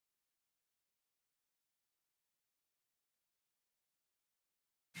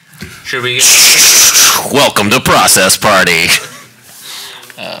Should we? Welcome to Process Party.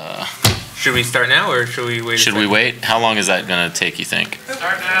 Should we start now, or should we wait? Should we wait? How long is that gonna take? You think?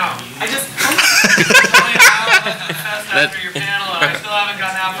 Start now. I just after your panel, and I still haven't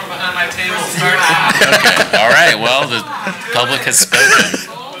gotten out from behind my table. Start now. Okay. All right. Well, the public has spoken.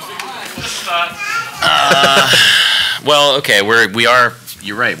 Well, okay. We are.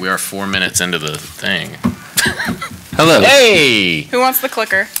 You're right. We are 4 minutes into the thing. Hello. Hey. Who wants the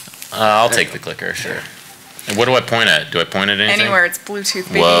clicker? I'll take the clicker. Sure. And what do I point at? Do I point at anything? Anywhere. It's Bluetooth,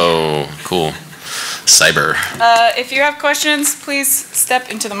 baby. Whoa. Cool. Cyber. If you have questions, please step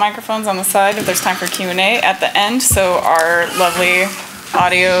into the microphones on the side if there's time for Q&A at the end, so our lovely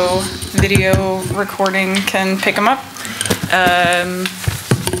audio, video recording can pick them up.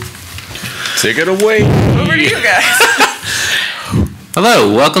 Take it away. Over to you guys.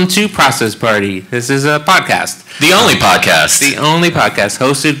 Hello, welcome to Process Party. This is a podcast. The only podcast. The only podcast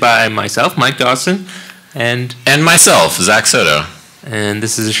hosted by myself, Mike Dawson, and myself, Zack Soto. And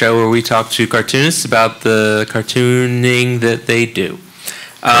this is a show where we talk to cartoonists about the cartooning that they do.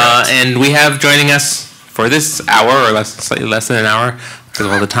 And we have joining us for this hour, or slightly less than an hour, because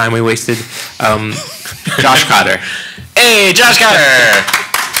of all the time we wasted, Josh Cotter. Hey, Josh Cotter!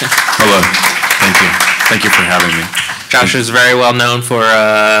 Hello. Thank you. Thank you for having me. Josh is very well known for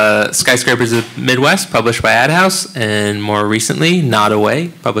Skyscrapers of the Midwest, published by Ad House, and more recently, Not Away,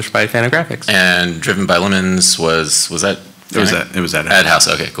 published by Fantagraphics. And Driven by Lemons was that? It was Ad House. Ad House.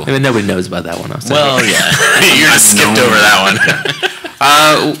 Okay, cool. I mean, nobody knows about that one. Well, yeah, you just skipped over that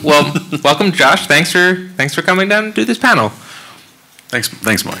one. Well, welcome, Josh. Thanks for coming down and do this panel. Thanks,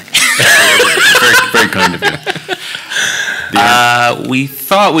 Mike. very kind of you. We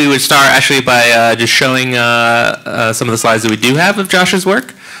thought we would start actually by just showing some of the slides that we do have of Josh's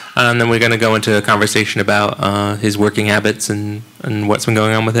work, and then we're going to go into a conversation about his working habits and what's been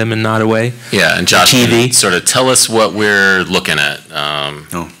going on with him and Not Away. Yeah, and Josh, TV. can sort of tell us what we're looking at.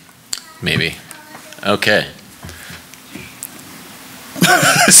 Maybe. Okay.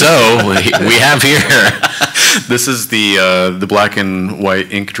 So we have here. This is the black and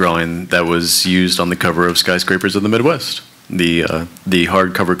white ink drawing that was used on the cover of Skyscrapers of the Midwest, the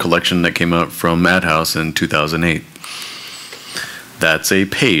hardcover collection that came out from Ad House in 2008. That's a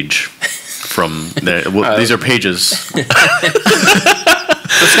page from there. Well, these are pages. The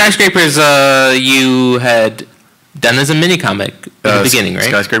Skyscrapers you had done as a mini comic at the beginning, right?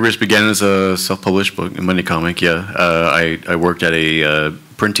 Skyscrapers began as a self-published book, a mini comic. Yeah, I worked at a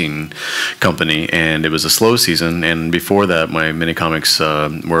printing company, and it was a slow season. And before that, my mini comics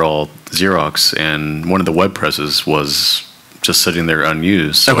were all Xerox, and one of the web presses was just sitting there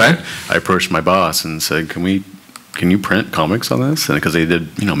unused. So okay. I approached my boss and said, "Can you print comics on this?" And because they did,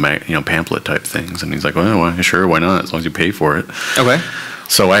 pamphlet type things, and he's like, "Well, sure, why not? As long as you pay for it." Okay.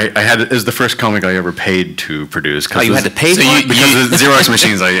 So I had it was the first comic I ever paid to produce. Oh, you had to pay for it? Because the Xerox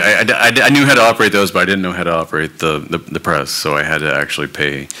machines, I knew how to operate those, but I didn't know how to operate the press, so I had to actually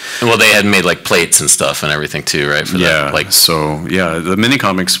pay. Well, they had made like plates and stuff and everything too, right? For yeah. That, the mini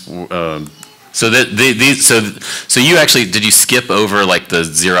comics. So so you actually did you skip over like the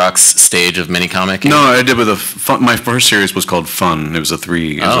Xerox stage of mini comic? No, I did with my first series was called Fun. It was a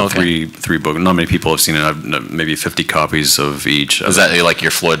three book. Not many people have seen it. I've maybe 50 copies of each. Is that like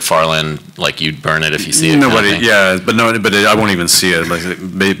your Floyd Farland? Like you'd burn it if you see it? Nobody, yeah, but I won't even see it. Like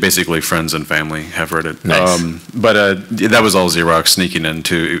basically, friends and family have read it. Nice. That was all Xerox sneaking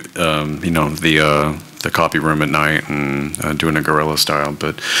into the copy room at night and doing a guerrilla style.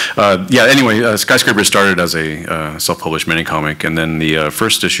 But anyway, Skyscraper started as a self-published mini comic, and then the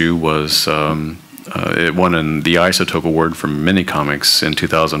first issue was it won the Isotope Award for mini comics in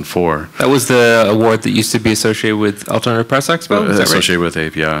 2004. That was the award that used to be associated with Alternative Press Expo. Is that associated with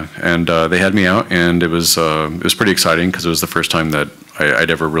APE, yeah. And they had me out, and it was pretty exciting because it was the first time that I'd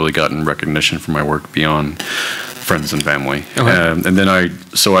ever really gotten recognition for my work beyond friends and family. Okay. And then I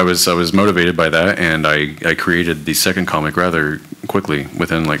was motivated by that, and I created the second comic rather quickly,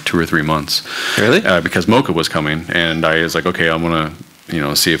 within like 2 or 3 months. Really? Because Mocha was coming, and I was like, okay, I'm gonna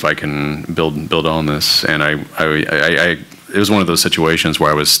see if I can build on this. And it was one of those situations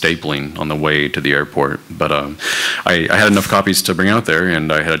where I was stapling on the way to the airport, but I had enough copies to bring out there,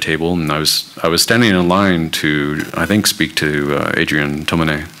 and I had a table, and I was standing in line to, I think, speak to Adrian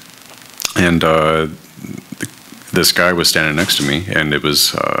Tomine, and this guy was standing next to me, and it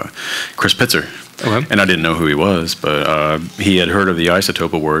was Chris Pitzer. Okay. And I didn't know who he was, but he had heard of the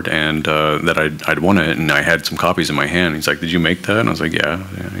Isotope Award, and that I'd won it, and I had some copies in my hand. He's like, "Did you make that?" And I was like, "Yeah."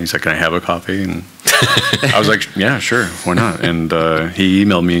 He's like, "Can I have a copy?" And I was like, "Yeah, sure, why not?" And he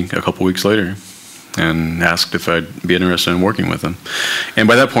emailed me a couple weeks later, and asked if I'd be interested in working with him. And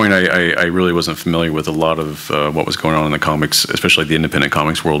by that point, I really wasn't familiar with a lot of what was going on in the comics, especially the independent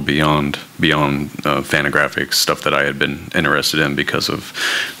comics world beyond Fantagraphics, stuff that I had been interested in because of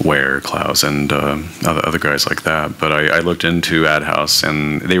Ware, Klaus, and other guys like that. But I looked into Ad House,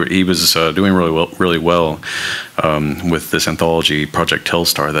 and he was doing really well with this anthology, Project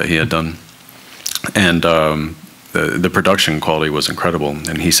Telstar, that he had done. And the production quality was incredible,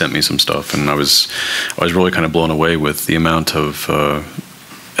 and he sent me some stuff, and I was really kind of blown away with the amount of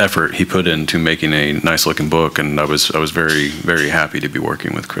effort he put into making a nice looking book, and I was very, very happy to be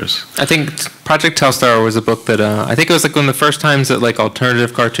working with Chris. I think Project Telstar was a book that I think it was like one of the first times that like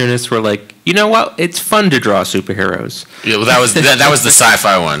alternative cartoonists were like, you know what, it's fun to draw superheroes. Yeah, well, that was the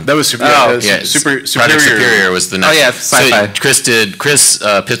sci-fi one. That was super. Yeah, Superior. Project Superior was the next. Oh yeah, sci-fi. So Chris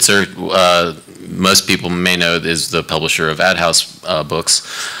Pitzer. Most people may know is the publisher of Ad House books,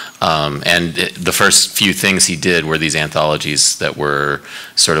 and the first few things he did were these anthologies that were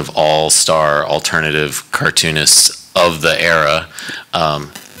sort of all-star alternative cartoonists of the era.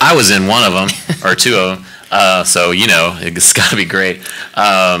 I was in one of them, or two of them, so you know it's got to be great.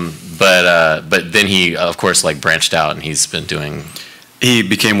 But then he, of course, like branched out, and he's been doing. He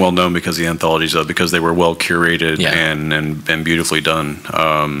became well known because of the anthologies, because they were well curated and beautifully done.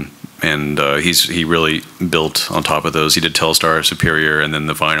 And he really built on top of those. He did Telstar, Superior, and then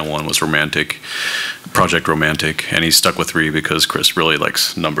the final one was Project Romantic, and he stuck with 3 because Chris really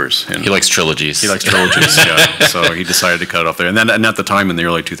likes numbers. And he likes trilogies. He likes trilogies, yeah. So he decided to cut it off there. And at the time, in the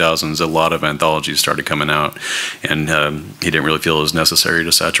early 2000s, a lot of anthologies started coming out, and he didn't really feel it was necessary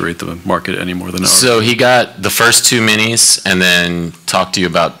to saturate the market any more than ours. So he got the first 2 minis, and then talked to you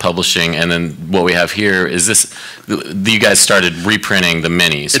about publishing, and then what we have here is this. You guys started reprinting the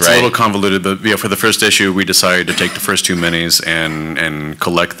minis, it's right? A little convoluted, but yeah, for the first issue, we decided to take the first 2 minis and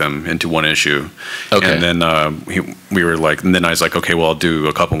collect them into one issue. Okay. And then we were like, and then I was like, okay, well, I'll do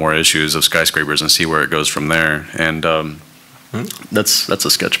a couple more issues of Skyscrapers and see where it goes from there. And that's a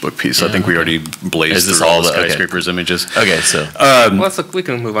sketchbook piece. Yeah, I think we already blazed through all the Skyscrapers images. Okay, so let's look. We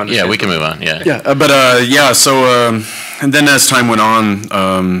can move on. Yeah, we can move on. Yeah. Yeah, but yeah. So and then as time went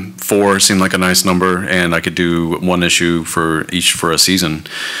on, 4 seemed like a nice number, and I could do 1 issue for each for a season,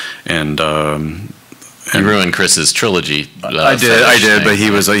 and. You ruined Chris's trilogy. I did, but he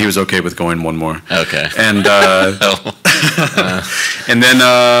was okay with going 1 more. Okay. And and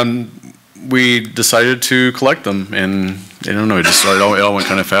then we decided to collect them, and I don't know, it all went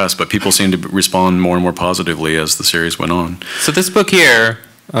kind of fast, but people seemed to respond more and more positively as the series went on. So this book here,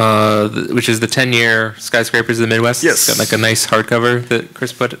 which is the 10-year Skyscrapers of the Midwest, yes, it's got like a nice hardcover that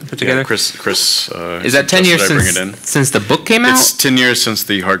Chris put together. Yeah, Chris. Is that 10 years since the book came out? It's 10 years since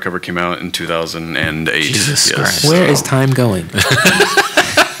the hardcover came out in 2008. Jesus Christ. Where is time going?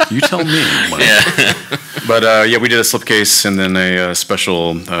 You tell me. Yeah. But yeah, we did a slipcase and then a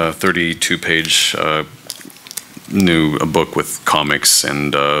special 32-page new book with comics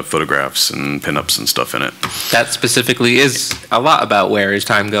and photographs and pinups and stuff in it. That specifically is a lot about where is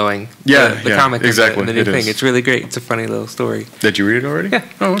time going. Yeah, the comic, exactly. The new thing. It's really great. It's a funny little story. Did you read it already? Yeah.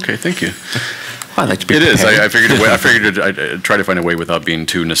 Oh, okay. Thank you. I like to be. It is. I figured I'd try to find a way without being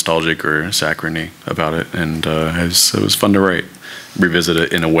too nostalgic or saccharine about it, and it was fun to write, revisit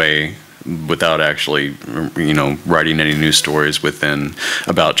it in a way without actually, writing any new stories within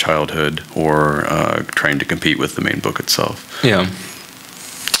about childhood or trying to compete with the main book itself. Yeah.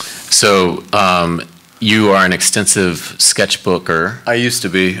 So you are an extensive sketchbooker. I used to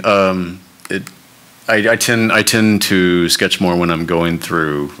be. I tend to sketch more when I'm going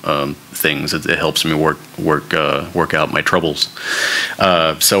through things. It helps me work out my troubles.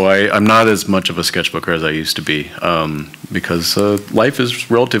 So I'm not as much of a sketchbooker as I used to be, because life is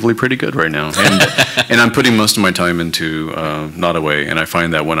relatively pretty good right now, and I'm putting most of my time into Notaway, and I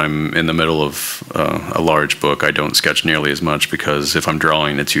find that when I'm in the middle of a large book, I don't sketch nearly as much, because if I'm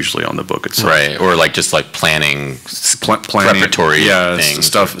drawing, it's usually on the book itself. Right, or like just like planning preparatory things.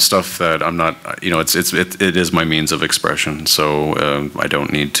 Stuff that I'm not. It is my means of expression, so I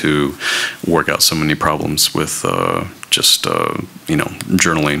don't need to work out so many problems with just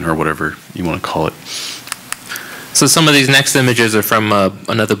journaling or whatever you want to call it. So some of these next images are from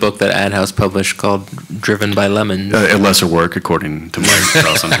another book that Ad House published called Driven by Lemons. A lesser work, according to Mike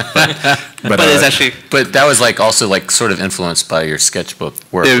Dawson. But it's actually. But that was like also like sort of influenced by your sketchbook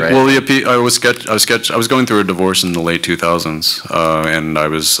work, right? Well, I was going through a divorce in the late 2000s, and I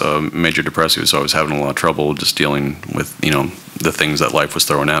was major depressive, so I was having a lot of trouble just dealing with the things that life was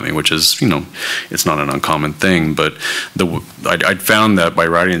throwing at me, which is, it's not an uncommon thing. But I'd found that by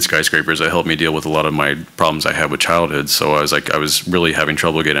writing Skyscrapers, it helped me deal with a lot of my problems I had with childhood. So I was really having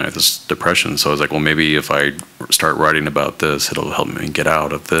trouble getting out of this depression. So I was like, well, maybe if I start writing about this, it'll help me get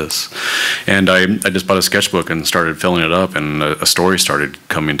out of this. And I just bought a sketchbook and started filling it up, and a story started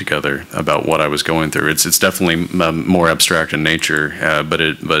coming together about what I was going through. It's definitely more abstract in nature, but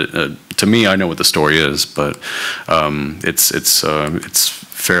to me, I know what the story is, but it's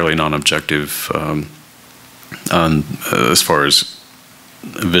fairly non-objective as far as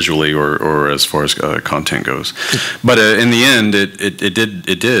visually or as far as content goes. But in the end,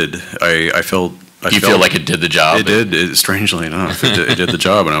 it did. I felt. You feel like it did the job? It did. Strangely enough, it did the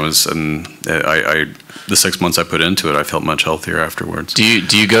job, and the 6 months I put into it, I felt much healthier afterwards. Do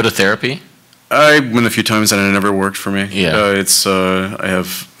you go to therapy? I went a few times and it never worked for me. Yeah. I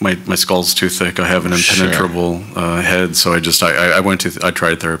have my skull's too thick. I have an impenetrable head, so I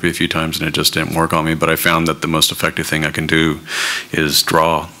tried therapy a few times and it just didn't work on me. But I found that the most effective thing I can do is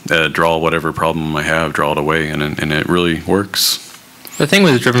draw whatever problem I have, draw it away, and it really works. The thing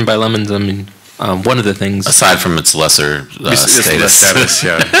with Driven by Lemons, I mean, one of the things, aside from its lesser status,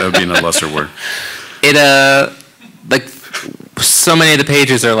 yeah, that would be in a lesser word. It like so many of the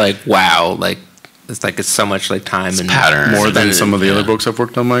pages are like, wow, like it's so much like time and pattern more than some of the other books I've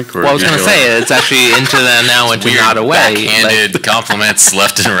worked on, Mike. Well, I was gonna say it's actually into the now into not away. Backhanded compliments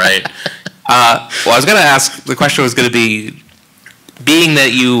left and right. Well, I was gonna ask. The question was gonna be, being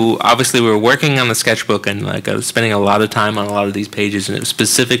that you obviously were working on the sketchbook and like spending a lot of time on a lot of these pages, and it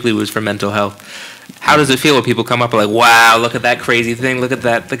specifically was for mental health. How does it feel when people come up and like, wow, look at that crazy thing, look at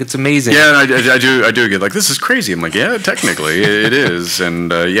that, like it's amazing? Yeah, and I do get like, this is crazy. I'm like, yeah, technically it is, and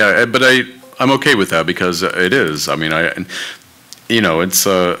yeah, but I'm okay with that because it is. I mean, it's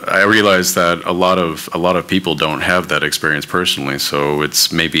I realize that a lot of people don't have that experience personally, so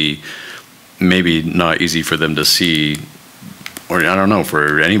it's maybe not easy for them to see, or I don't know,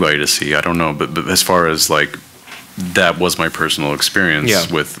 for anybody to see. I don't know, but as far as like, that was my personal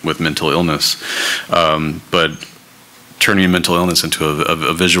experience with mental illness. But turning mental illness into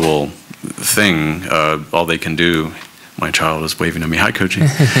a visual thing, all they can do. My child is waving at me. Hi, coaching.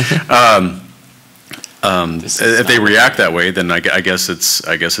 If they react that way, then I guess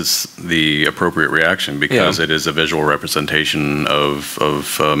it's the appropriate reaction because it is a visual representation of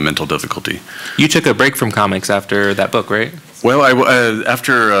mental difficulty. You took a break from comics after that book, right? Well,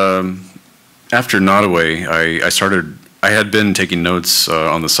 after Not Away, I had been taking notes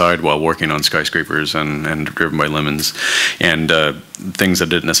on the side while working on Skyscrapers and Driven by Lemons, and things that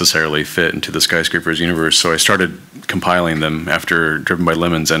didn't necessarily fit into the Skyscrapers universe. So I started compiling them after Driven by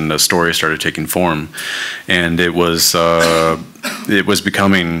Lemons, and the story started taking form. And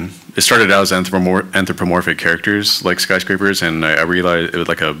it started out as anthropomorphic characters like Skyscrapers, and I realized it was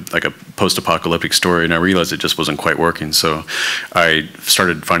like a post-apocalyptic story, and I realized it just wasn't quite working. So I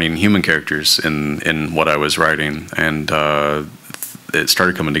started finding human characters in what I was writing, and it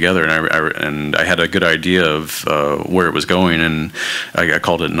started coming together, and I had a good idea of where it was going, and I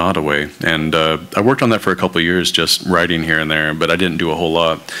called it Not Away. And I worked on that for a couple of years, just writing here and there, but I didn't do a whole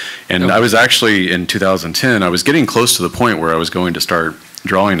lot. And I was actually, in 2010, I was getting close to the point where I was going to start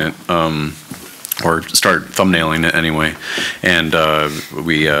drawing it, or start thumbnailing it anyway. And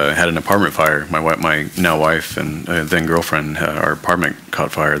we had an apartment fire. My now wife and then girlfriend, our apartment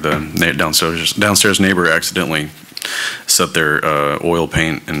caught fire. The downstairs neighbor accidentally set their oil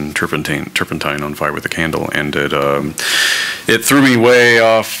paint and turpentine on fire with a candle, and it threw me way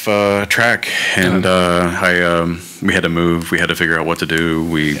off track. And we had to move. We had to figure out what to do.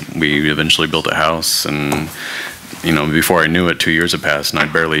 We eventually built a house, and before I knew it, 2 years had passed, and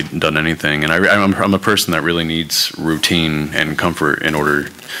I'd barely done anything. And I'm a person that really needs routine and comfort in order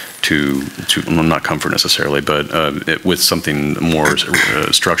to well, not comfort necessarily, but with something more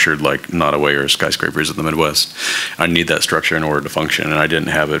structured like Not Away or Skyscrapers in the Midwest. I need that structure in order to function, and I didn't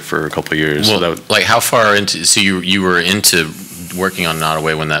have it for a couple of years. Well, so like how far into? So you were into working on Not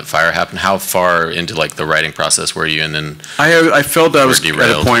Away when that fire happened. How far into like the writing process were you? And then I felt I was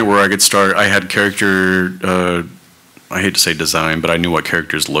at a point where I could start. I had character. I hate to say design, but I knew what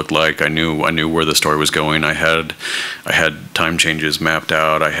characters looked like. I knew where the story was going. I had time changes mapped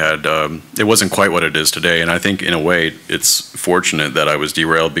out. It wasn't quite what it is today, and I think in a way it's fortunate that I was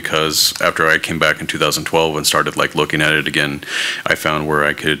derailed, because after I came back in 2012 and started like looking at it again, I found where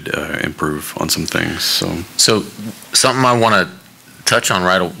I could improve on some things. So something I want to touch on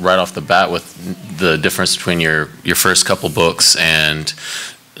right off the bat with the difference between your first couple books and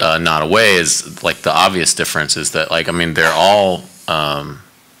Not Away is like the obvious difference is that like, I mean, they're all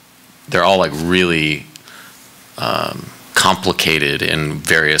like really complicated in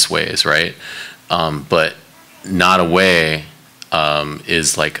various ways, right? But Not Away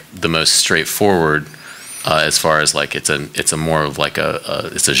is like the most straightforward as far as like it's a more of like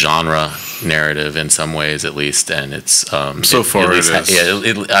it's a genre narrative in some ways at least, and it's So far it is. Yeah,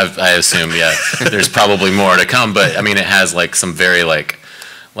 I assume there's probably more to come, but I mean it has like some very like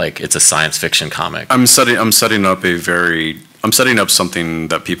it's a science fiction comic. I'm setting up something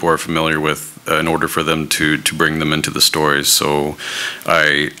that people are familiar with in order for them to bring them into the stories. So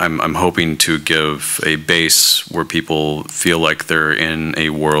I'm hoping to give a base where people feel like they're in a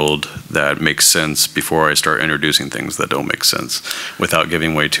world that makes sense before I start introducing things that don't make sense without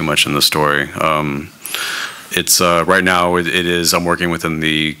giving away too much in the story. It's right now I'm working within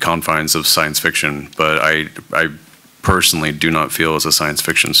the confines of science fiction, but I personally do not feel it's a science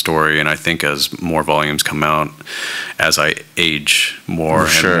fiction story, and I think as more volumes come out, as I age more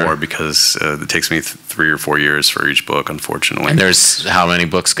and more, because it takes me 3 or 4 years for each book, unfortunately. And there's how many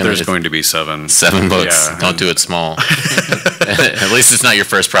books? There's going to be 7. 7 books. Yeah. Don't do it small. At least it's not your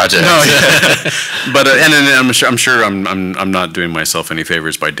first project. No, yeah. But I'm sure I'm not doing myself any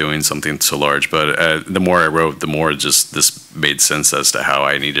favors by doing something so large. But the more I wrote, the more just this made sense as to how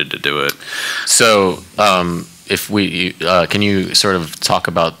I needed to do it. So. If we can you sort of talk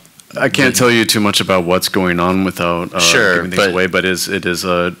about? I can't tell you too much about what's going on without giving things away. But it is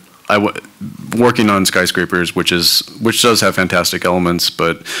working on Skyscrapers, which does have fantastic elements,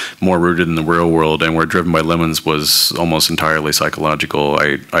 but more rooted in the real world. And where Driven by Lemons was almost entirely psychological.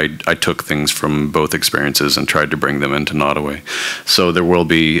 I took things from both experiences and tried to bring them into Not Away. So there will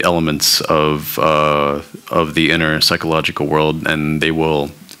be elements of the inner psychological world, and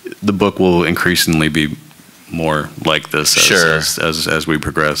the book will increasingly be more like this as we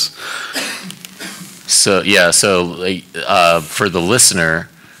progress. So for the listener,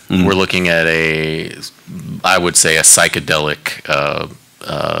 we're looking at I would say a psychedelic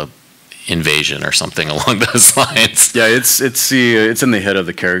invasion or something along those lines. Yeah, it's in the head of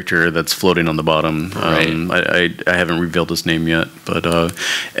the character that's floating on the bottom. Right. I haven't revealed his name yet, but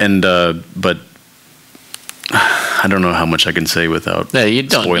I don't know how much I can say without. Yeah, you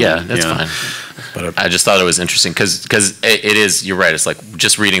don't. Spoiling. Yeah, that's fine. But I just thought it was interesting because it is. You're right. It's like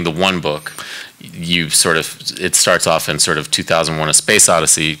just reading the one book. It starts off in sort of 2001: A Space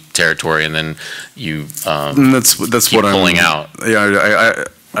Odyssey territory, and then you that's keep what pulling out. Yeah,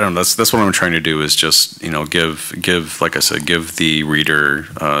 I don't know. That's what I'm trying to do is just give like I said, give the reader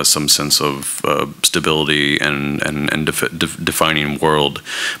some sense of stability and defining world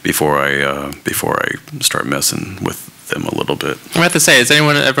before I start messing with them a little bit. I have to say, has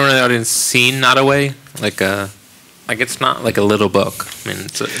everyone in the audience seen Not Away? Like it's not like a little book. I mean,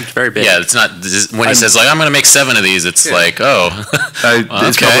 it's very big. Yeah, it's not. When he says like I'm going to make 7 of these, it's like okay.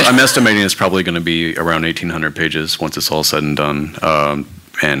 I'm estimating it's probably going to be around 1,800 pages once it's all said and done.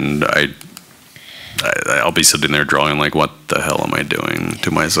 And I'll be sitting there drawing like, what the hell am I doing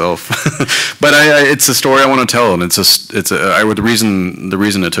to myself? But it's a story I want to tell, and the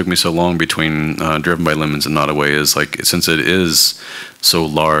reason it took me so long between Driven by Lemons and Not Away is like since it is so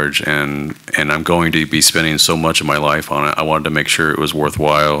large and I'm going to be spending so much of my life on it, I wanted to make sure it was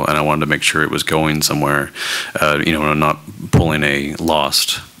worthwhile, and I wanted to make sure it was going somewhere, and not pulling a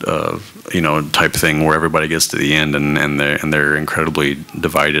Lost type thing where everybody gets to the end and they're incredibly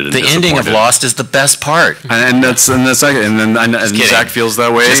divided. And the ending of Lost is the best part, and Zack feels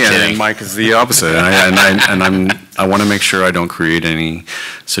that way, and Mike is the opposite. I want to make sure I don't create any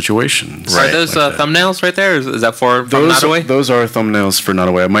situations. Are those thumbnails right there? Is that for Not Away? Those are thumbnails for Not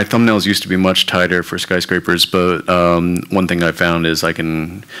Away. My thumbnails used to be much tighter for Skyscrapers, but one thing I found is I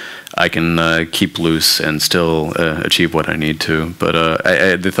can keep loose and still achieve what I need to. But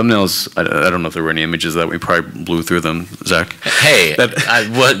the thumbnails, I don't know if there were any images that we probably blew through them, Zack. Hey, we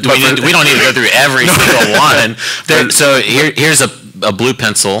don't need to go through every single one. So here's a blue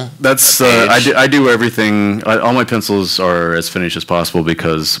pencil. That's I do everything. All my pencils are as finished as possible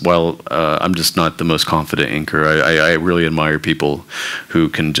because while I'm just not the most confident inker, I really admire people who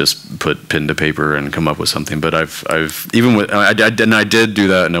can just put pen to paper and come up with something. But I did do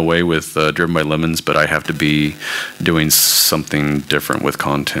that in a way with Driven by Lemons, but I have to be doing something different with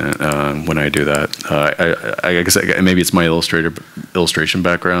content when I do that. I guess maybe it's my illustration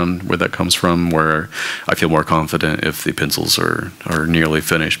background where that comes from, where I feel more confident if the pencils are nearly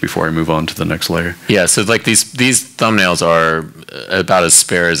finished before I move on to the next layer. Yeah, so like these thumbnails are about as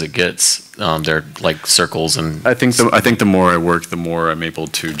spare as it gets. They're like circles, and I think the more I work, the more I'm able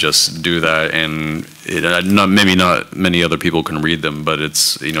to just do that, and maybe not many other people can read them, but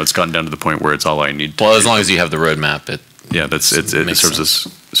it's gotten down to the point where it's all I need. As long as you have the roadmap, it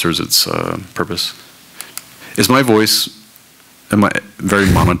serves its purpose. Is my voice Am I very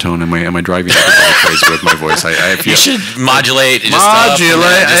monotone? Am I driving everybody crazy with my voice? I feel You should modulate.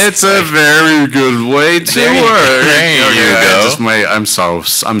 modulate. It's a very good way to work. There you go. I'm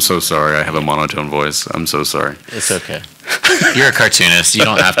so sorry. I have a monotone voice. I'm so sorry. It's okay. You're a cartoonist. You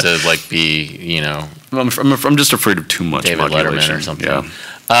don't have to like be, I'm just afraid of too much David modulation Letterman or something. Yeah.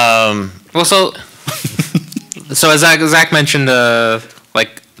 Well, so as Zach mentioned,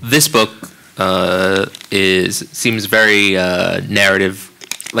 like this book seems very narrative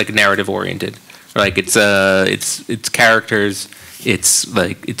oriented. Like it's characters. It's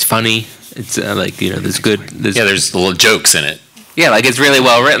funny. It's there's little jokes in it. Yeah, like it's really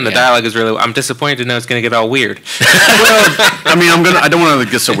well written. The dialogue is really. I'm disappointed to know it's going to get all weird. Well, I mean, I don't want to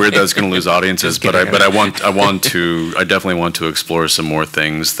get so weird that it's going to lose audiences, but I definitely want to explore some more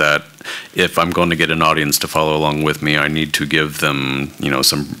things that if I'm going to get an audience to follow along with me, I need to give them,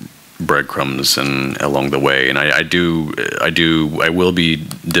 some breadcrumbs and along the way. And I will be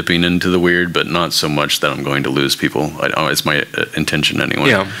dipping into the weird, but not so much that I'm going to lose people. It's my intention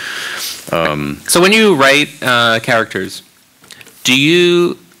anyway. Yeah. So when you write characters,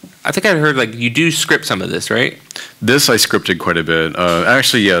 I think I heard like you do script some of this, right? This I scripted quite a bit.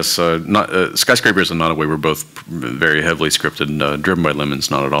 Actually, yes. Skyscrapers and Not Away were both very heavily scripted. Driven by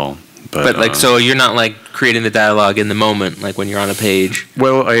Lemons, not at all. But like, so you're not like creating the dialogue in the moment, like when you're on a page.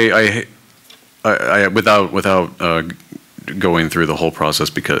 Well, I without going through the whole process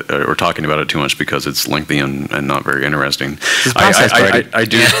because or talking about it too much because it's lengthy and not very interesting. I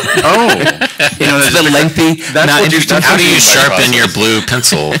do. Oh, the lengthy. How do you sharpen your blue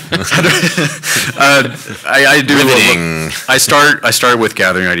pencil? I do. Riveting. I start with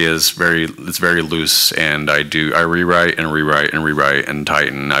gathering ideas. It's very loose, and I rewrite and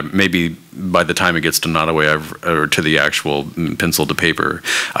tighten. Maybe by the time it gets to Not Away, or to the actual pencil to paper,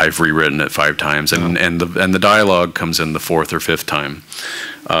 I've rewritten it 5 times, and the dialogue comes in the 4th or 5th time,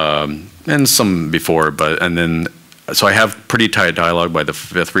 and some before, so I have pretty tight dialogue by the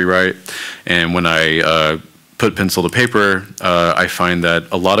 5th rewrite, and when I put pencil to paper, I find that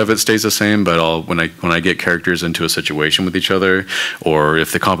a lot of it stays the same, but when I get characters into a situation with each other, or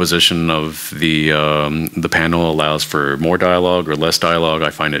if the composition of the panel allows for more dialogue or less dialogue,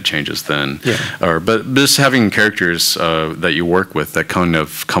 I find it changes then. Yeah. But just having characters that you work with that kind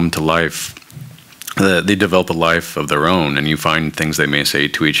of come to life. They develop a life of their own, and you find things they may say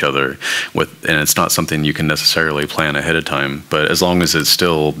to each other, and it's not something you can necessarily plan ahead of time. But as long as it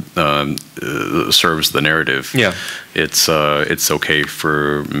still serves the narrative, it's okay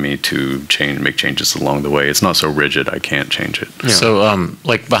for me to make changes along the way. It's not so rigid; I can't change it. Yeah. So,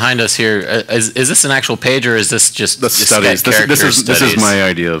 like behind us here, is this an actual page or is this just the studies? This is my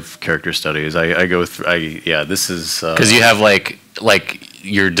idea of character studies. I go through. This is because you have like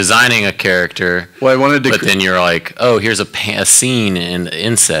you're designing a character. Well, I wanted to, but then you're like, oh, here's a scene and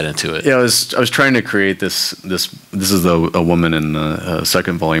inset into it. Yeah, I was trying to create this. This is a woman in the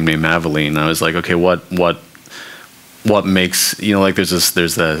 2nd volume named Aveline. I was like, okay, what makes like there's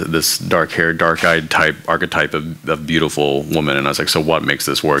this dark-haired, dark-eyed type archetype of beautiful woman, and I was like, so what makes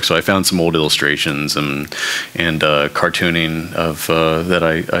this work? So I found some old illustrations and cartooning of that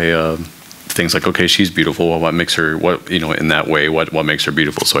I things like, okay, she's beautiful. Well, what makes her in that way? What makes her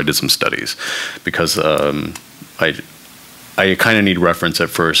beautiful? So I did some studies because I kind of need reference at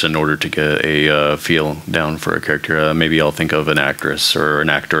first in order to get a feel down for a character. Maybe I'll think of an actress or an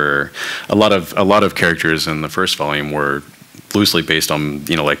actor. A lot of characters in the 1st volume were loosely based on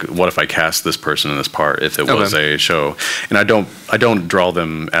like what if I cast this person in this part if it was a show, and I don't draw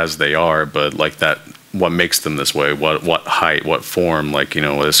them as they are, but like that. What makes them this way? What height? What form? Like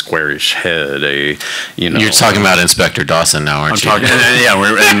a squarish head. You're talking about Inspector Dawson now, aren't you? I'm talking.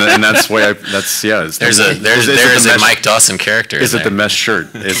 and that's why. There's a Mike Dawson character. Is it the mesh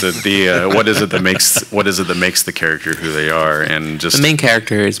shirt? Is it the what is it that makes the character who they are? And just the main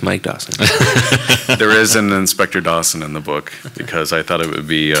character is Mike Dawson. There is an Inspector Dawson in the book because I thought it would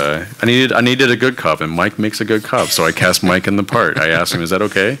be. I needed a good cop, and Mike makes a good cop, so I cast Mike in the part. I asked him, "Is that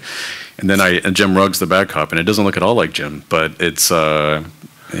okay?" And then Jim Rugg's the bad cop, and it doesn't look at all like Jim, but it's Jim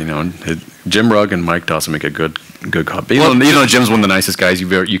Rugg and Mike Dawson make a good cop. Even though Jim's one of the nicest guys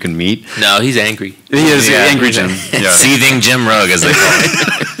you can meet. No, he's angry. He is angry Jim. Yeah. Seething Jim Rugg, as they call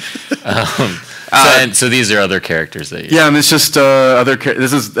it. So these are other characters that. And it's just other.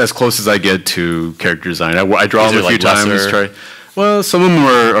 This is as close as I get to character design. I draw them a few times. Well, some of them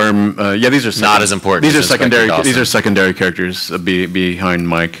are these are not as important. These are secondary. These are secondary characters behind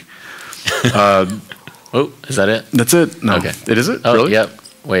Mike. Oh, is that it? That's it. No, okay. It is it. Oh, really? Yep.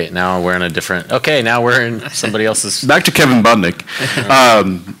 Wait, now we're in a different. Okay, now we're in somebody else's. Back to Kevin Budnick.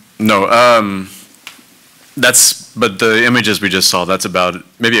 But the images we just saw, that's about,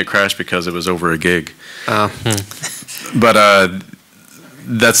 maybe it crashed because it was over a gig. But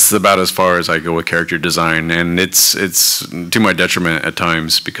that's about as far as I go with character design, and it's to my detriment at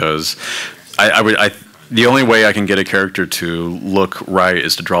times because the only way I can get a character to look right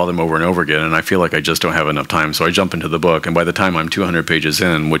is to draw them over and over again, and I feel like I just don't have enough time. So I jump into the book, and by the time I'm 200 pages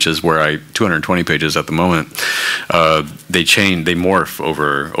in, which is where 220 pages at the moment, they morph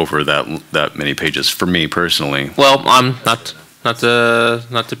over that many pages for me personally. Well, I'm not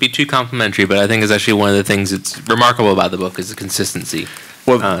to be too complimentary, but I think it's actually one of the things that's remarkable about the book is the consistency.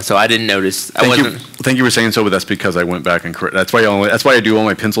 Well, so I didn't notice. Thank you for saying so, but that's because I went back and that's why I do all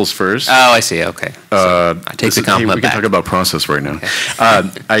my pencils first. Oh, I see. Okay. So I take the compliment we can back. talk about process right now. Okay.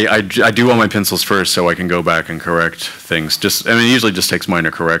 I do all my pencils first, so I can go back and correct things. It usually just takes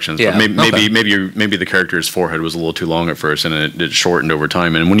minor corrections. Yeah, but maybe the character's forehead was a little too long at first, and it shortened over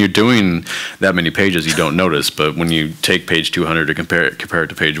time. And when you're doing that many pages, you don't notice. But when you take page 200 to compare it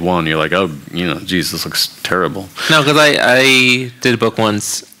to page 1, you're like, oh, geez, this looks terrible. No, because I did a book once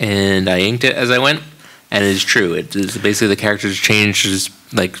and I inked it as I went, and it is true. It is basically the characters change.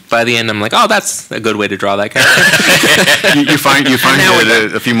 Like by the end, I'm like, oh, that's a good way to draw that character. you find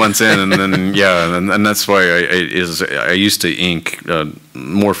it a few months in, and then and that's why I used to ink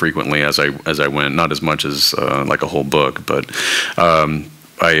more frequently as I went, not as much as like a whole book, but.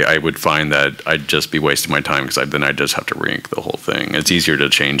 I would find that I'd just be wasting my time because then I'd just have to re-ink the whole thing. It's easier to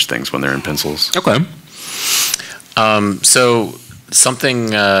change things when they're in pencils. Okay. So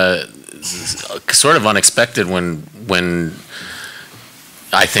something sort of unexpected when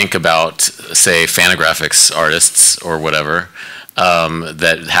I think about, say, Fantagraphics artists or whatever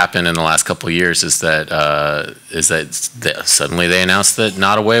that happened in the last couple of years is that suddenly they announced that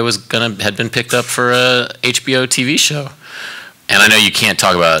Not Away had been picked up for a HBO TV show. And I know you can't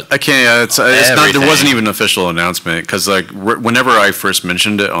talk about. I can't. It's not. There wasn't even an official announcement because like whenever I first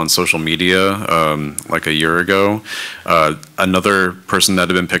mentioned it on social media, like a year ago, another person that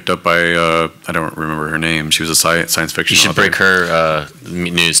had been picked up by I don't remember her name. She was a science fiction. You should author. break her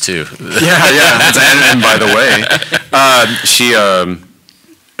news too. Yeah. And by the way,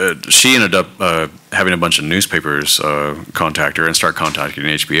 she ended up having a bunch of newspapers contact her and start contacting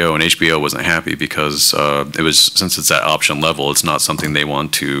HBO, and HBO wasn't happy because since it's at option level, it's not something they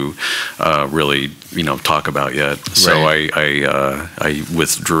want to really talk about yet. So Right. I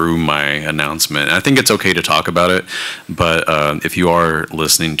withdrew my announcement. And I think it's okay to talk about it, but if you are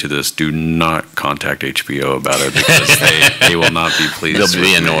listening to this, do not contact HBO about it because they will not be pleased. They'll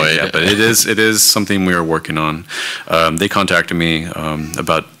be annoyed. Yeah, but it is something we are working on. They contacted me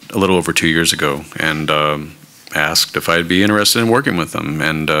about a little over 2 years ago and asked if I'd be interested in working with them.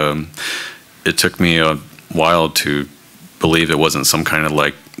 And it took me a while to believe it wasn't some kind of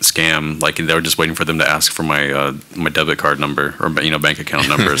like scam, like they were just waiting for them to ask for my my debit card number or bank account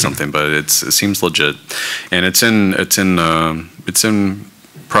number or something. But it seems legit, and it's in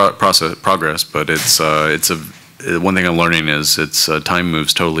progress. But one thing I'm learning is time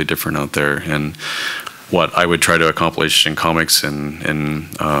moves totally different out there, and what I would try to accomplish in comics in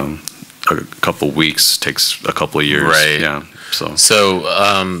a couple weeks takes a couple of years. Right. Yeah. So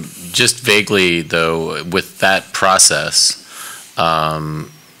just vaguely though, with that process,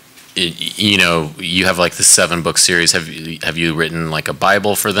 you have like the 7-book series. Have you written like a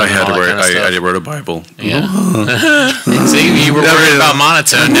Bible for them? I wrote a Bible. Yeah. So you were worried about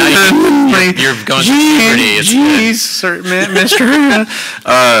monotone. Now you're going through puberty. Jeez, Mr.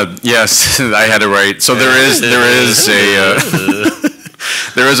 Yes, I had to write. So there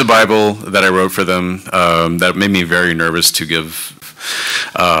is a Bible that I wrote for them that made me very nervous to give,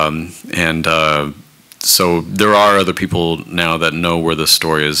 so there are other people now that know where the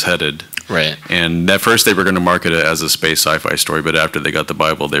story is headed. Right. And at first they were going to market it as a space sci-fi story, but after they got the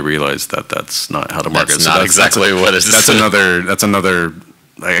Bible, they realized that that's not how to market it. That's not exactly what it is. That's another.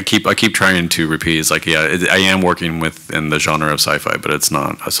 I keep trying to repeat. It's like, I am working within the genre of sci-fi, but it's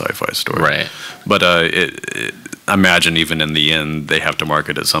not a sci-fi story. Right. But imagine even in the end, they have to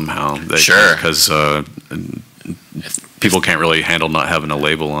market it somehow. Sure. Because people can't really handle not having a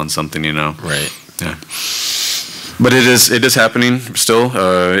label on something, Right. Yeah. But it is happening still.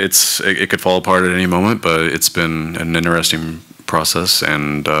 It could fall apart at any moment, but it's been an interesting process,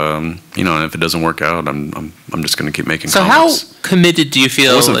 and if it doesn't work out, I'm just going to keep making. So comments. how committed do you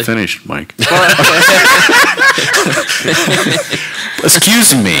feel? I wasn't finished, Mike.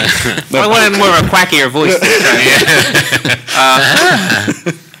 Excuse me. I wanted more of a quackier voice.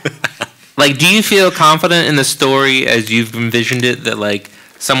 Like, do you feel confident in the story as you've envisioned it? That like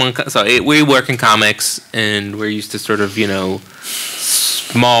we work in comics, and we're used to sort of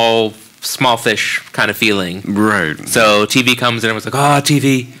small small fish kind of feeling. Right. So TV comes and everyone's like, oh,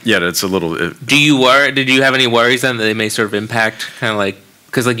 TV. Yeah, it's a little. Do you worry? Did you have any worries then that they may sort of impact kind of like?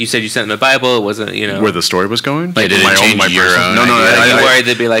 Because like you said, you sent them a Bible. It wasn't, you know, where the story was going. Like, did it change your own? No, you worried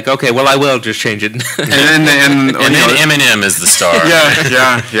they'd be like, okay, well, I will just change it. and then Eminem is the star.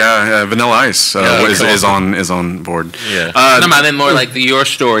 Yeah. Vanilla Ice is on board. Yeah. No, I meant more like your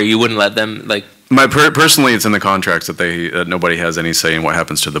story. You wouldn't let them like. Personally, it's in the contracts that nobody has any say in what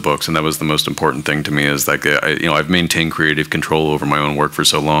happens to the books, and that was the most important thing to me. Is like I've maintained creative control over my own work for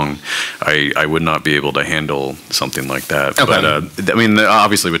so long, I would not be able to handle something like that. Okay. But I mean,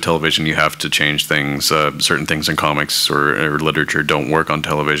 obviously with television, you have to change things. Certain things in comics or literature don't work on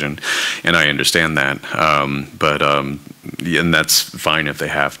television, and I understand that. And that's fine if they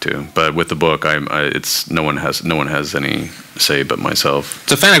have to. But with the book, no one has any say but myself.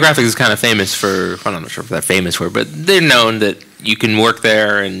 So Fantagraphics is kind of famous for, I'm not sure if they're famous for, but they're known that you can work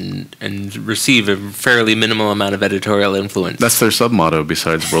there and receive a fairly minimal amount of editorial influence. That's their sub-motto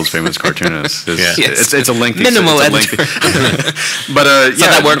besides World's Famous Cartoonists. Yes. It's a lengthy... Minimal editorial. But so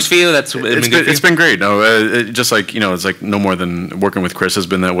that works for you? It's been great. No, just like, it's like no more than working with Chris has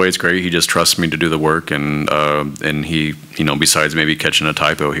been that way. It's great. He just trusts me to do the work, and he, besides maybe catching a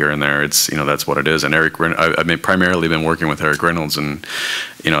typo here and there, it's, that's what it is. And I've primarily been working with Eric Reynolds, and,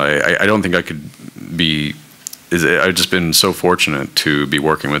 I don't think I could be... I've just been so fortunate to be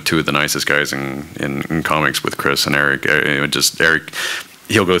working with two of the nicest guys in comics with Chris and Eric. Eric,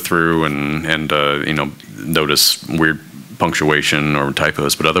 he'll go through and notice weird punctuation or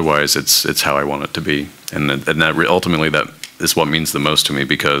typos, but otherwise it's how I want it to be, and that ultimately that is what means the most to me,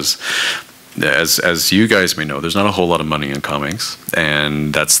 because as you guys may know, there's not a whole lot of money in comics,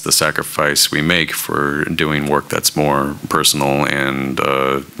 and that's the sacrifice we make for doing work that's more personal and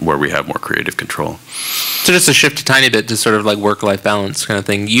where we have more creative control. So just to shift a tiny bit to sort of like work-life balance kind of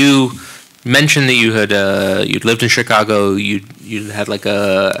thing, you mentioned that you had you'd lived in Chicago, you had like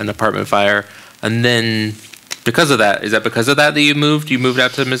an apartment fire, and then because of that, is that because of that you moved? You moved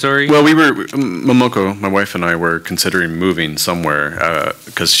out to Missouri? Well, Momoko, my wife and I were considering moving somewhere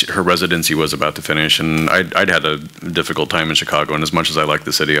because her residency was about to finish, and I'd had a difficult time in Chicago, and as much as I liked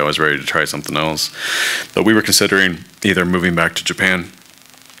the city, I was ready to try something else. But we were considering either moving back to Japan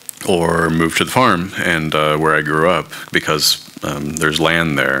or move to the farm and where I grew up, because there's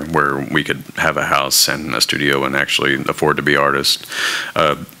land there where we could have a house and a studio and actually afford to be artists.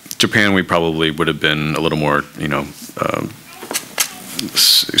 Japan, we probably would have been a little more,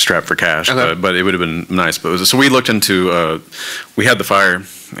 strapped for cash, okay. but it would have been nice. So we looked into, we had the fire,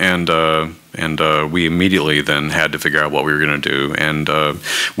 and we immediately then had to figure out what we were going to do. And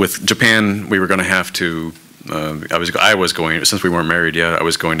with Japan, we were going to have to. I was going, since we weren't married yet, I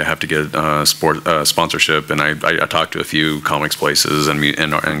was going to have to get sponsorship, and I talked to a few comics places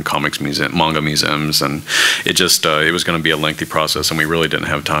and comics manga museums, and it was going to be a lengthy process, and we really didn't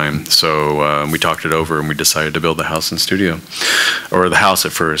have time. So we talked it over, and we decided to build the house and studio, or the house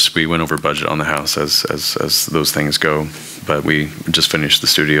at first. We went over budget on the house as those things go, but we just finished the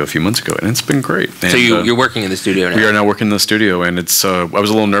studio a few months ago, and it's been great. And, so you're working in the studio now? We are now working in the studio, and it's. I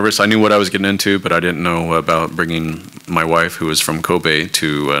was a little nervous. I knew what I was getting into, but I didn't know about bringing my wife, who is from Kobe,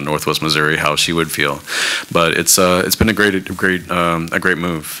 to Northwest Missouri, how she would feel. But it's been a great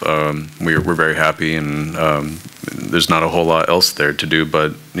move. We're very happy, and there's not a whole lot else there to do,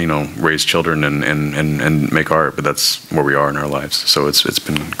 but raise children and make art. But that's where we are in our lives. So it's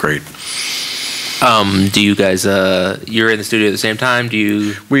been great. Do you guys? You're in the studio at the same time.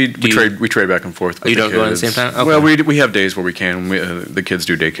 We trade back and forth. You don't go at the same time. Okay. Well, we have days where we can. The kids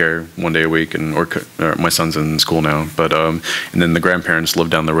do daycare one day a week, or my son's in school now. But and then the grandparents live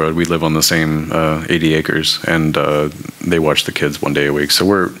down the road. We live on the same 80 acres, and they watch the kids one day a week. So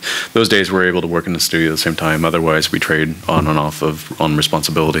those days we're able to work in the studio at the same time. Otherwise, we trade on and off on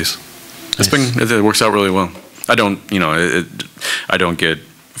responsibilities. Nice. It works out really well. I don't get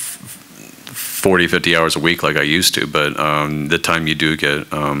 40, 50 hours a week like I used to, but the time you do get,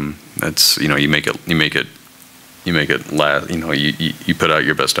 it's you make it last. You put out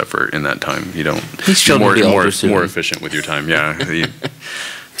your best effort in that time. You don't. You're more efficient with your time. Yeah.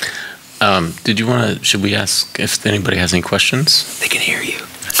 Should we ask if anybody has any questions? They can hear you.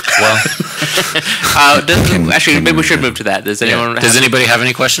 Well, actually, maybe we should move to that. Does anybody have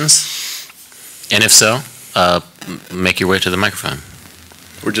any questions? And if so, make your way to the microphone.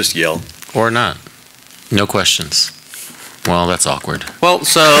 Or just yell. Or not. No questions. Well, that's awkward. Well,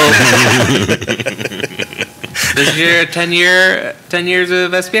 so this year, 10 years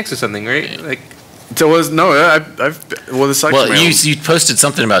of SPX or something, right? Like So this actually. Well, you posted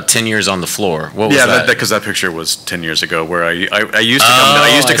something about 10 years on the floor. What was that? Because that picture was 10 years ago, where I used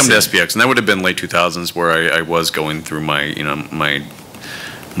to come to SPX, and that would have been late 2000s, where I was going through my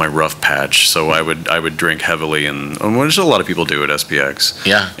rough patch. So I would drink heavily, and which a lot of people do at SPX.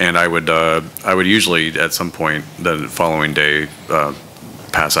 Yeah. And I would usually at some point the following day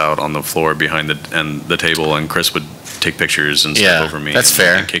pass out on the floor behind the table, and Chris would take pictures and stuff over me. That's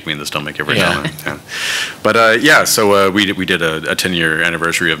fair. And kick me in the stomach every now and then. Yeah. But so we did a 10-year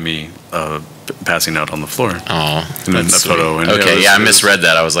anniversary of me passing out on the floor. Oh, and then a photo. And okay, I misread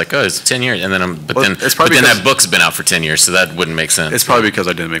that. I was like, oh, it's 10 years, and then then that book's been out for 10 years, so that wouldn't make sense. It's probably because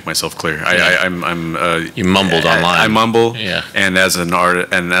I didn't make myself clear. You mumbled online. I mumble. Yeah. And as an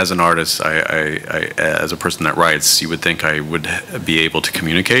artist, I as a person that writes, you would think I would be able to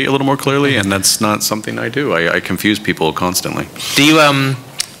communicate a little more clearly, and that's not something I do. I confuse people constantly. Do you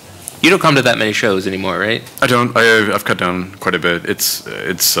you don't come to that many shows anymore, right? I don't. I've cut down quite a bit. It's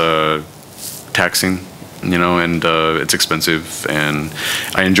taxing, and it's expensive, and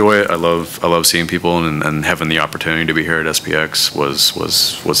I enjoy it. I love seeing people, and having the opportunity to be here at SPX was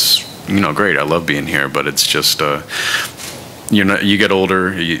great. I love being here, but it's just you get older,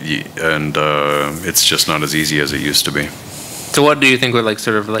 and it's just not as easy as it used to be. So what do you think were I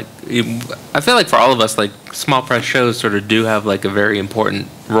feel like for all of us, small press shows sort of do have a very important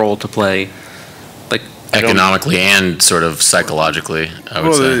role to play, economically and sort of psychologically, I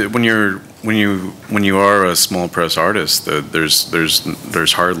would say. When you are a small press artist,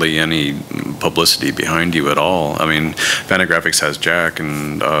 there's hardly any publicity behind you at all. I mean, Fantagraphics has Jack,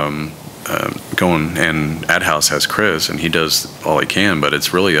 and going, and Ad House has Chris, and he does all he can, but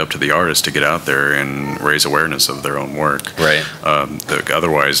it's really up to the artist to get out there and raise awareness of their own work. Right.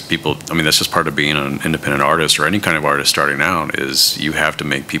 Otherwise, people, that's just part of being an independent artist, or any kind of artist starting out, is you have to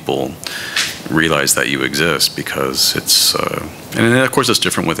make people realize that you exist, because it's and of course it's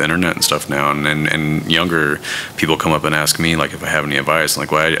different with internet and stuff now, and younger people come up and ask me if I have any advice.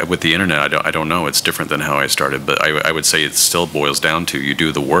 With the internet, I don't know. It's different than how I started, but I would say it still boils down to you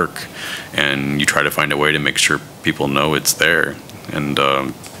do the work, and you try to find a way to make sure people know it's there, and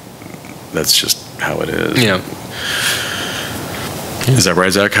that's just how it is. Yeah. Is that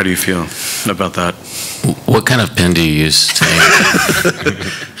right, Zack? How do you feel about that? What kind of pen do you use to ink?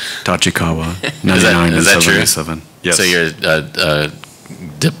 Tachikawa 99 is that true? 77. Yes. So you're a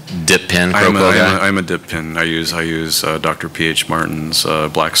dip pen? I'm a dip pen. I use Dr. P.H. Martin's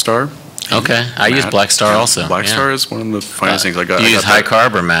Black Star. Okay, I use Black Star also. Black Star is one of the finest things I got. Do you use high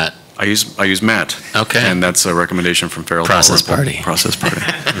carb or matte? I use matte. Okay. And that's a recommendation from Feral Process Party.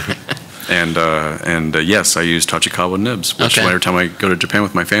 And yes, I use Tachikawa nibs, which every time I go to Japan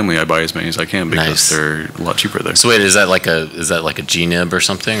with my family, I buy as many as I can, because they're a lot cheaper there. So wait, is that like a G nib or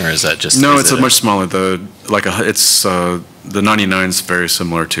something, or is that just? No, it's much smaller. The 99 is very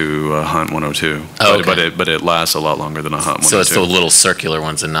similar to a Hunt 102. Oh, okay. But it lasts a lot longer than a Hunt 102. So it's the little circular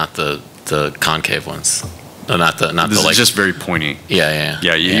ones and not the concave ones. No, not the It's just very pointy. Yeah.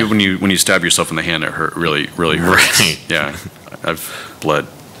 When you stab yourself in the hand, it really hurts. Right. Yeah, I've bled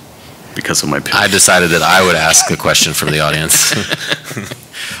because of my pitch. I decided that I would ask the question from the audience.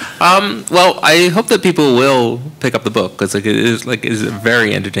 Well, I hope that people will pick up the book, because it is a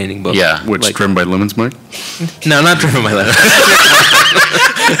very entertaining book. Yeah. Which, driven by lemons, Mike? No, not driven by lemons.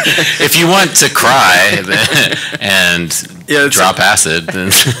 If you want to cry and drop acid, then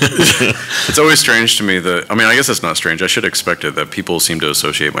it's always strange to me that, I guess it's not strange. I should expect it, that people seem to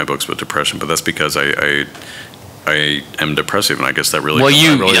associate my books with depression, but that's because I am depressive, and I guess that really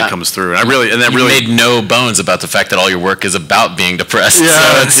comes through. And you made no bones about the fact that all your work is about being depressed. Yeah,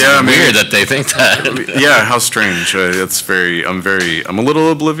 so it's weird that they think that. Yeah, how strange. I'm a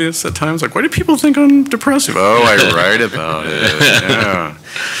little oblivious at times. Why do people think I'm depressive? Oh, I write about it. Yeah.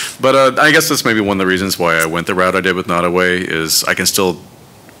 But I guess that's maybe one of the reasons why I went the route I did with Not Away, is I can still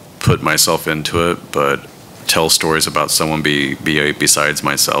put myself into it, but tell stories about someone besides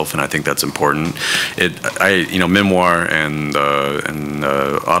myself, and I think that's important. Memoir and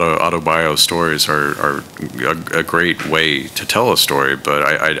autobio stories are a great way to tell a story, but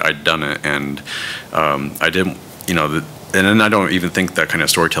I'd done it, and I didn't, and then I don't even think that kind of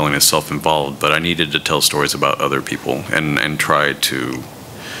storytelling is self-involved, but I needed to tell stories about other people, and try to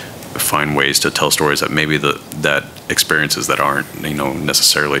find ways to tell stories that maybe that experiences that aren't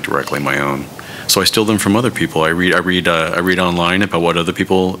necessarily directly my own. So I steal them from other people. I read online about what other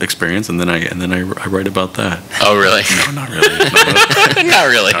people experience, and then I write about that. Oh, really? No, not really. Not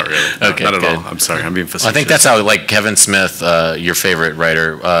really. Not really. Okay, not good. at all. I'm sorry. I'm being facetious. I think that's how, Kevin Smith, your favorite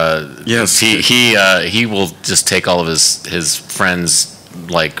writer. Yes. He will just take all of his friends'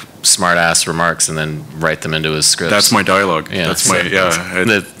 smart-ass remarks and then write them into his scripts. That's my dialogue. Yeah, That's my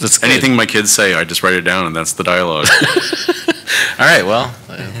that's good. anything my kids say, I just write it down, and that's the dialogue. All right, well,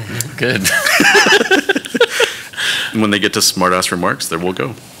 good. When they get to smart-ass remarks, there we'll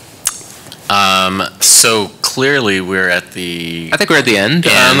go. So clearly we're at the. I think we're at the end.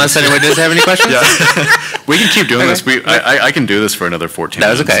 Unless anyone does have any questions. We can keep doing this. I can do this for another 14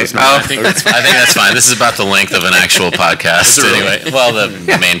 That was minutes. okay. I think that's fine. This is about the length of an actual podcast anyway. Well,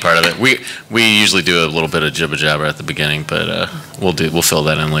 the main part of it. We usually do a little bit of jibber jabber at the beginning, but we'll fill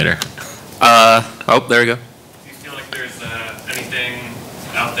that in later. Oh, there we go. Do you feel like there's anything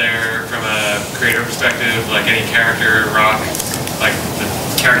out there from a creator perspective, like any character, rock, like the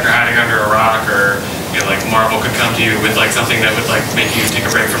character hiding under a rock, or like Marvel could come to you with like something that would like make you take a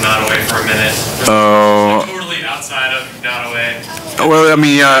break from Not Away for a minute? Oh. Like, totally outside of Not Away. Well, I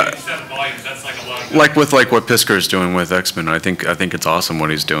mean, 7 volumes, that's like a lot of like what Pisker's doing with X-Men, I think it's awesome what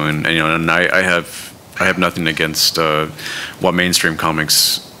he's doing, and I have nothing against what mainstream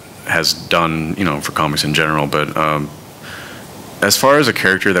comics has done, for comics in general, but as far as a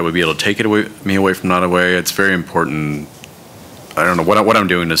character that would be able to take me away from Not Away, it's very important. I don't know what I'm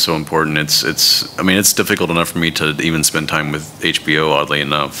doing is so important. It's difficult enough for me to even spend time with HBO, oddly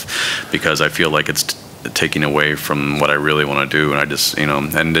enough, because I feel like it's taking away from what I really want to do, and I just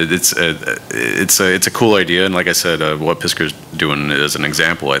and it's a cool idea, and like I said, what Pisker's doing as an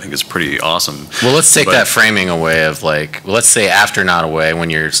example, I think is pretty awesome. Well, let's take that framing away of let's say after Not Away when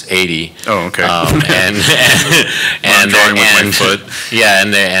you're 80. Oh, okay. And I'm drawing with my foot. Yeah,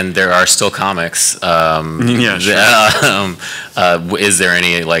 and there are still comics. Yeah, sure. Is there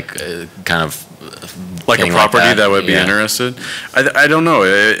any kind of like a thing property that would be Yeah. interested? I don't know.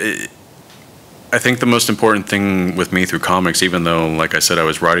 I think the most important thing with me through comics, even though, like I said, I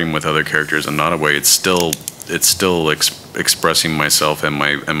was writing with other characters and Not Away, it's still expressing myself and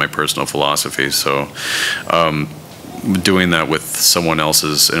my personal philosophy. So, doing that with someone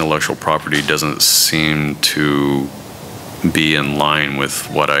else's intellectual property doesn't seem to be in line with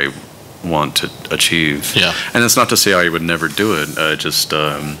what I want to achieve. Yeah. And it's not to say I would never do it.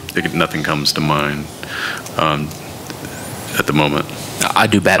 Nothing comes to mind at the moment. I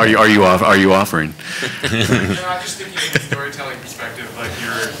do better. Are you offering? No, I'm just thinking of the storytelling perspective. Like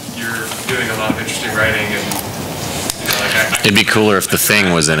you're doing a lot of interesting writing, and It'd be cooler if the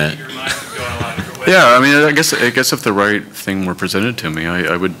Thing was in it. Your mind could go in a lot of different ways. Yeah, I mean, I guess if the right thing were presented to me,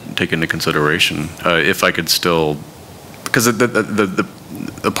 I would take into consideration if I could still, because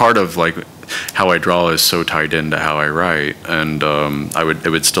the part of like how I draw is so tied into how I write, and it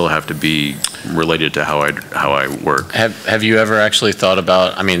would still have to be related to how I work. Have you ever actually thought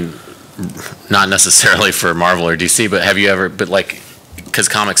about? I mean, not necessarily for Marvel or DC, but have you ever? But because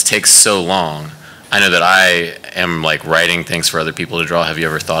comics take so long, I know that I am writing things for other people to draw. Have you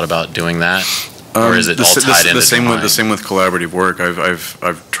ever thought about doing that, or is it all tied into the same with collaborative work?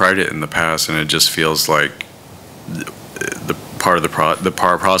 I've tried it in the past, and it just feels like the part of the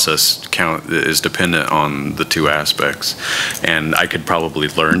process count is dependent on the two aspects, and I could probably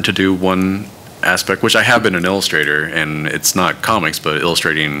learn to do one aspect, which I have been an illustrator, and it's not comics, but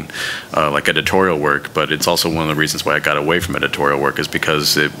illustrating like editorial work. But it's also one of the reasons why I got away from editorial work is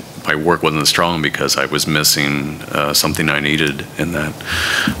because my work wasn't strong because I was missing something I needed in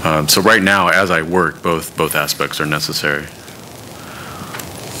that. So right now, as I work, both aspects are necessary.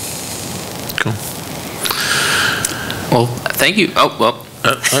 Cool. Well, thank you. Oh, well.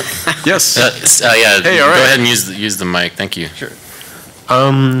 Yes. Yeah. Hey, all right. Go ahead and use the mic. Thank you. Sure.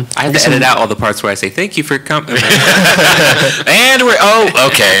 I have to edit out all the parts where I say thank you for coming. And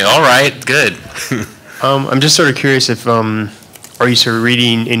okay. All right. Good. I'm just sort of curious if are you sort of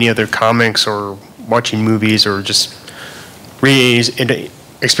reading any other comics or watching movies or just reading,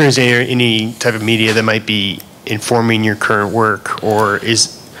 experiencing any type of media that might be informing your current work, or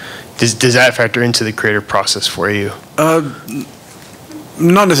does that factor into the creative process for you?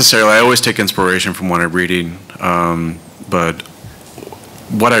 Not necessarily. I always take inspiration from what I'm reading, but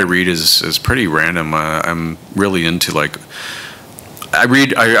what I read is pretty random. I'm really into I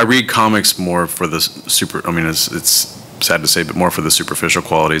read comics more for the it's sad to say, but more for the superficial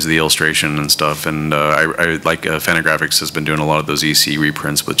qualities of the illustration and stuff. And I like Fantagraphics has been doing a lot of those EC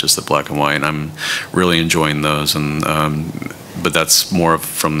reprints with just the black and white, and I'm really enjoying those. And but that's more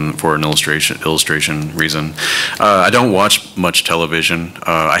for an illustration reason. I don't watch much television.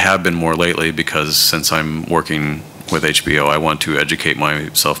 I have been more lately because since I'm working with HBO, I want to educate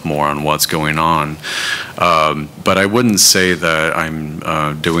myself more on what's going on. But I wouldn't say that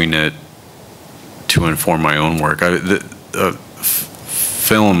I'm doing it to inform my own work.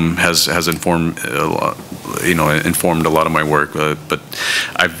 Film has informed informed a lot of my work, but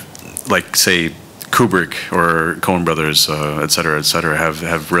like say Kubrick or Coen Brothers, et cetera,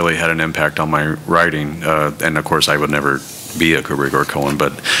 have really had an impact on my writing. And of course, I would never be a Kubrick or Coen,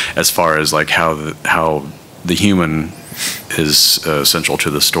 but as far as like how the human is central to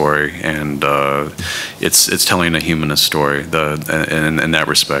the story, and it's telling a humanist story. In that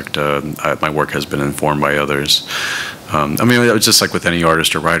respect, my work has been informed by others. I mean, it's just like with any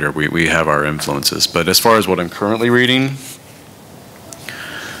artist or writer, we have our influences. But as far as what I'm currently reading,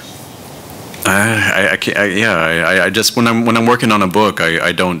 I just when I'm working on a book,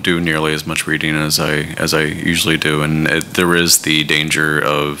 I don't do nearly as much reading as I usually do, and there is the danger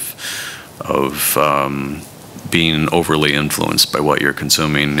of being overly influenced by what you're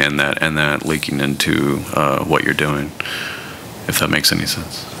consuming, and that leaking into what you're doing, if that makes any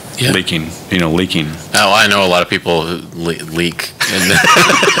sense. Yeah. Leaking. Oh, I know a lot of people who leak.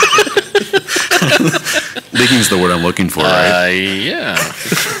 Leaking's the word I'm looking for, right? Yeah.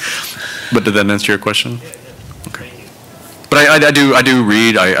 But did that answer your question? Okay. But I do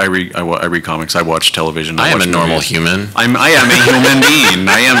read. I read comics. I watch television. I am watch a normal movies. human. I am a human being.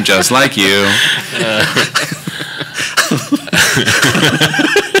 I am just like you.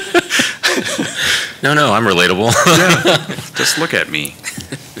 No, I'm relatable. Yeah. Just look at me.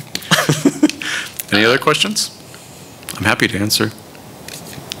 Any other questions? I'm happy to answer.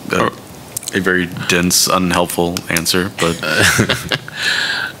 A very dense, unhelpful answer, but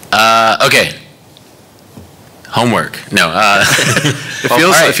okay. Homework. No.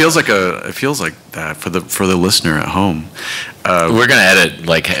 It feels like that for the listener at home. We're gonna edit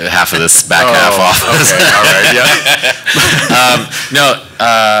like half of this back half off. Okay. All right. Yeah.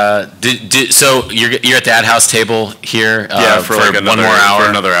 So you're at the ad house table here. For like one more hour. For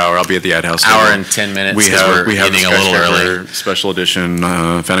another hour, I'll be at the ad house. Hour table. and 10 minutes. We have getting a little early. Special edition.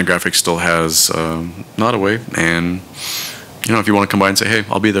 Fantagraphics still has not away, and if you want to come by and say, hey,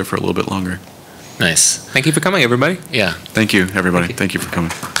 I'll be there for a little bit longer. Nice. Thank you for coming, everybody. Yeah. Thank you, everybody. Thank you for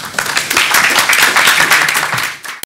coming.